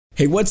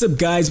Hey, what's up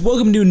guys?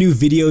 Welcome to a new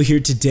video here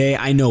today.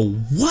 I know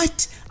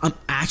what? I'm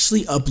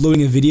actually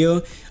uploading a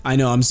video. I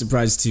know, I'm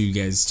surprised too, you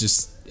guys.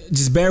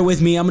 Just bear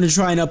with me. I'm going to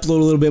try and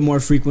upload a little bit more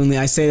frequently.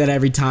 I say that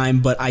every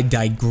time, but I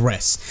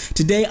digress.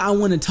 Today I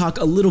want to talk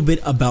a little bit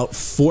about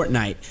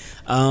Fortnite.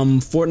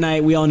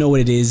 Fortnite, we all know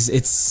what it is.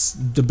 It's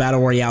the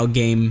Battle Royale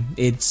game.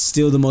 It's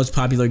still the most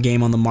popular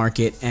game on the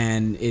market,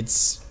 and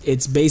it's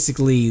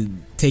basically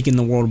taken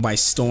the world by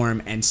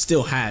storm and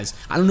still has.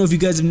 I don't know if you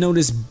guys have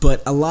noticed,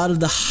 but a lot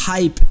of the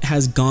hype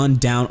has gone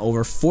down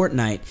over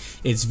Fortnite.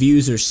 Its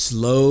views are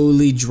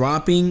slowly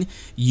dropping.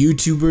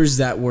 YouTubers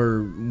that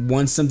were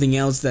once something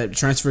else that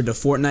transferred to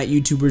Fortnite,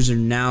 YouTubers are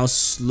now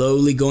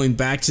slowly going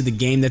back to the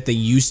game that they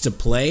used to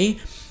play.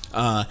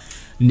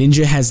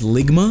 Ninja has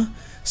Ligma.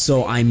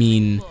 So I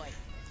mean,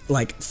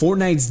 like,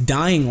 Fortnite's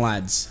dying,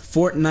 lads.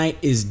 Fortnite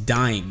is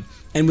dying.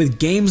 And with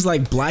games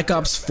like Black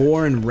Ops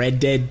 4 and Red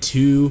Dead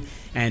 2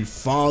 and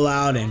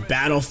Fallout and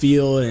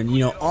Battlefield and, you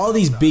know, all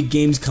these big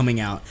games coming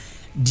out,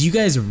 do you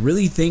guys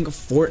really think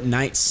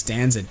Fortnite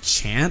stands a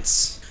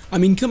chance? I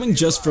mean, coming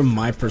just from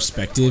my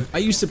perspective, I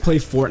used to play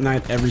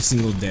Fortnite every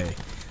single day.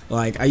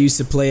 Like, I used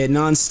to play it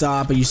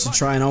non-stop. I used to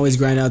try and always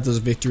grind out those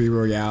victory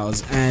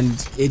royales, and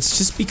it's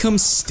just become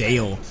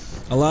stale.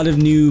 A lot of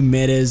new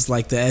metas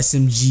like the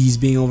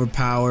SMGs being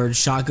overpowered,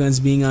 shotguns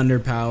being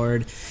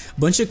underpowered, a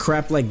bunch of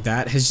crap like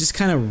that has just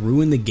kind of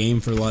ruined the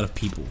game for a lot of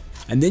people.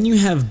 And then you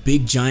have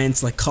big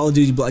giants like Call of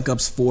Duty Black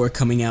Ops 4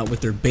 coming out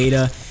with their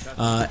beta.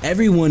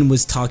 Everyone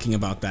was talking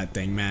about that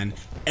thing, man.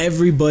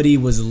 Everybody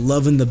was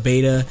loving the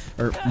beta,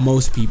 or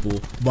most people.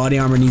 Body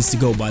armor needs to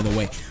go, by the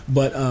way.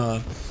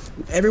 But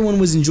everyone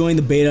was enjoying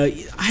the beta.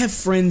 I have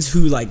friends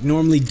who like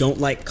normally don't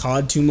like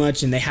COD too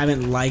much, and they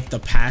haven't liked the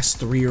past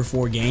 3 or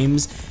 4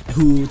 games,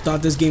 who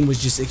thought this game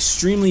was just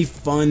extremely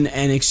fun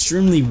and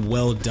extremely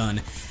well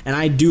done. And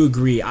I do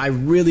agree. I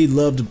really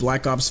loved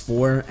Black Ops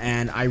 4,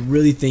 and I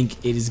really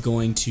think it is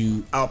going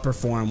to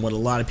outperform what a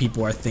lot of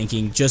people are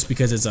thinking just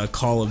because it's a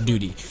Call of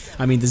Duty.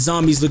 I mean, the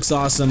zombies looks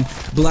awesome,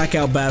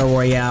 Blackout Battle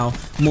Royale,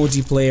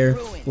 multiplayer,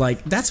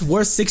 like, that's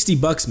worth 60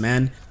 bucks,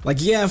 man. Like,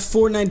 yeah,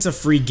 Fortnite's a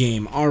free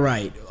game,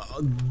 alright.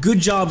 Good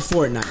job,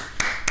 Fortnite.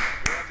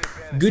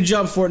 Good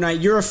job,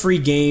 Fortnite. You're a free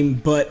game,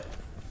 but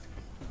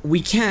we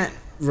can't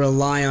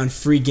rely on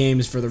free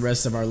games for the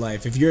rest of our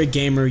life. If you're a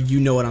gamer, you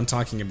know what I'm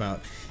talking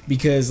about.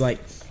 Because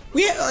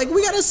we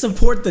gotta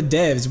support the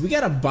devs. We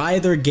gotta buy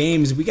their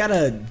games. We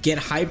gotta get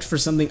hyped for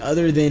something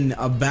other than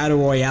a battle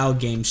royale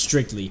game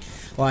strictly.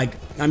 Like,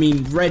 I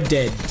mean, Red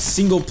Dead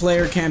single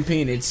player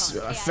campaign. It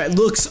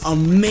looks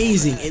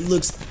amazing. It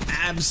looks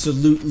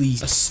absolutely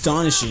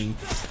astonishing.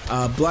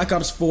 Black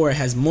Ops 4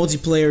 has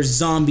multiplayer,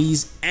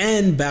 zombies,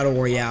 and battle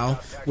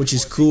royale, which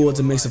is cool. It's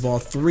a mix of all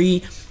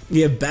three.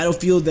 You have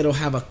Battlefield that'll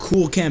have a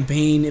cool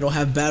campaign. It'll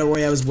have Battle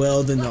Royale as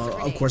well. Then,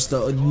 of course,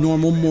 the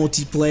normal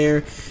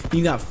multiplayer.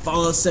 You got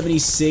Fallout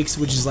 76,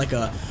 which is like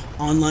a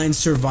online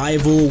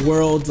survival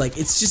world. Like,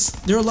 it's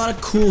just, there are a lot of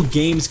cool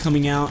games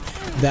coming out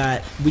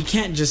that we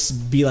can't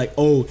just be like,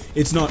 oh,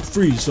 it's not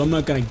free, so I'm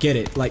not gonna get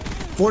it. Like,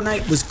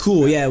 Fortnite was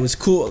cool. Yeah, it was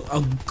cool.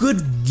 A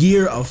good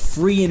year of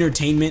free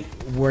entertainment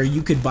where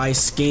you could buy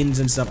skins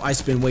and stuff. I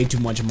spend way too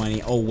much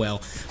money. Oh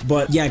well.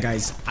 But yeah,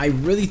 guys, I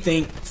really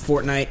think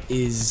Fortnite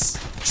is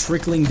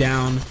trickling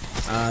down.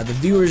 The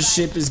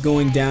viewership is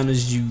going down,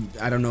 as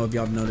I don't know if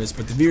y'all have noticed,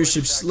 but the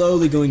viewership's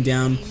slowly going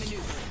down.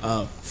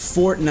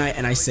 Fortnite,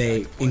 and I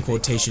say in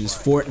quotations,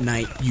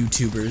 Fortnite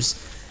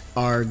YouTubers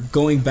are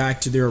going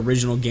back to their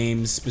original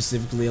games,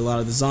 specifically a lot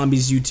of the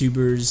zombies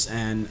YouTubers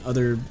and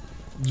other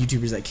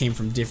YouTubers that came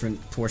from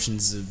different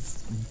portions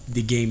of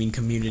the gaming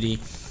community.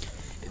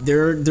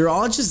 They're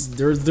all just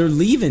they're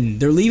leaving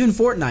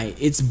Fortnite.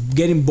 It's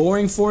getting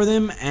boring for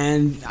them,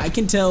 and I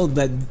can tell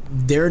that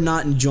they're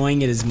not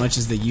enjoying it as much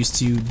as they used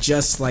to,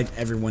 just like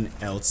everyone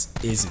else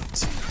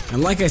isn't.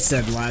 And like I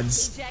said,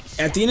 lads,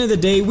 at the end of the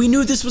day, we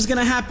knew this was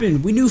gonna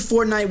happen. We knew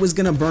Fortnite was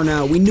gonna burn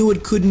out. We knew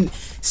it couldn't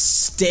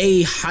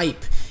stay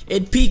hype.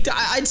 It peaked.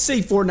 I'd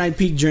say Fortnite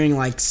peaked during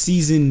like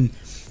season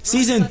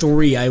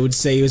 3, I would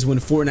say, was when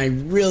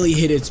Fortnite really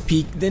hit its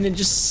peak. Then it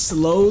just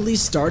slowly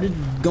started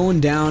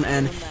going down,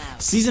 and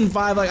Season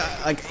 5, like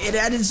it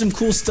added some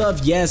cool stuff,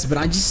 yes, but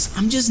I'm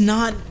just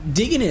not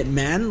digging it,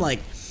 man.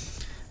 Like,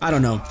 I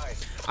don't know.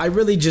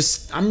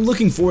 I'm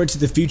looking forward to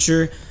the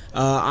future.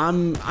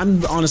 I'm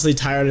honestly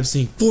tired of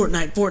seeing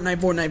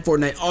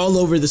Fortnite all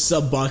over the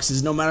sub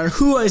boxes, no matter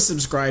who I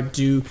subscribe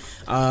to.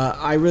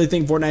 I really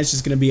think Fortnite's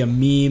just gonna be a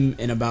meme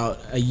in about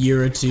a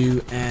year or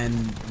two, and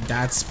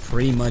that's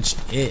pretty much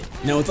it.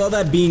 Now, with all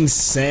that being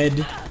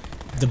said,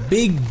 the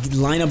big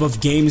lineup of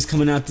games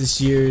coming out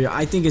this year,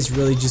 I think it's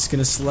really just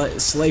gonna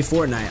slay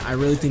Fortnite. I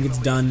really think it's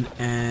done,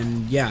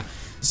 and yeah.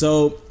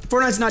 So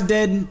Fortnite's not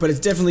dead, but it's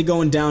definitely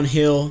going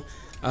downhill.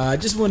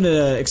 Just wanted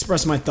to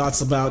express my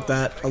thoughts about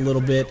that a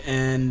little bit,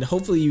 and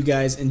hopefully you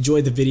guys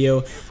enjoyed the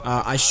video.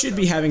 I should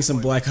be having some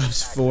Black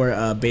Ops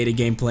 4 beta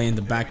gameplay in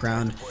the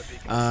background.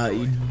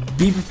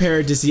 Be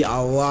prepared to see a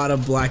lot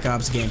of Black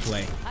Ops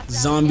gameplay,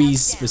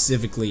 zombies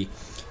specifically.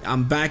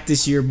 I'm back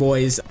this year,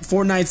 boys.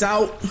 Fortnite's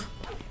out.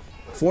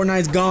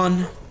 Fortnite's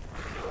gone.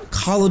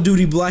 Call of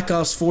Duty Black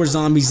Ops 4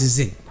 Zombies is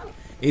in.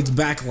 It's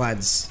back,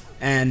 lads,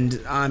 and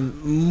I'm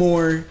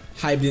more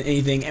hyped than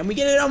anything, and we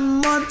get it a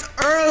month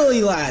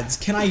early, lads.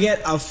 Can I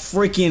get a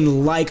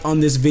freaking like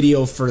on this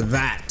video for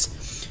that?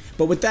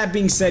 But with that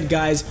being said,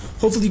 guys,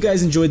 hopefully you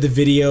guys enjoyed the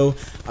video.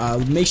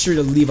 Make sure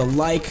to leave a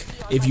like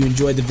if you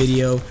enjoyed the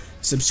video.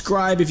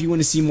 Subscribe if you want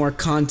to see more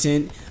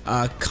content.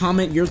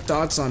 Comment your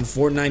thoughts on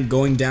Fortnite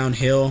going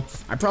downhill.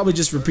 I probably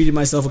just repeated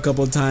myself a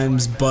couple of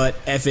times, but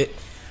F it.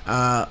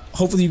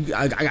 Hopefully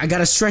I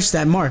gotta stretch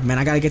that mark, man.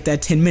 I gotta get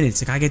that 10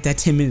 minutes. I gotta get that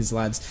 10 minutes,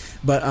 lads.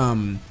 But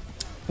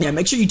yeah,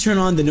 make sure you turn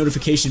on the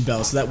notification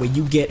bell so that way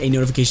you get a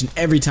notification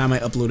every time I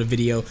upload a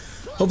video.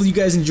 Hopefully you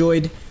guys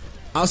enjoyed.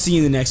 I'll see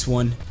you in the next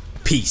one.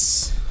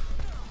 Peace.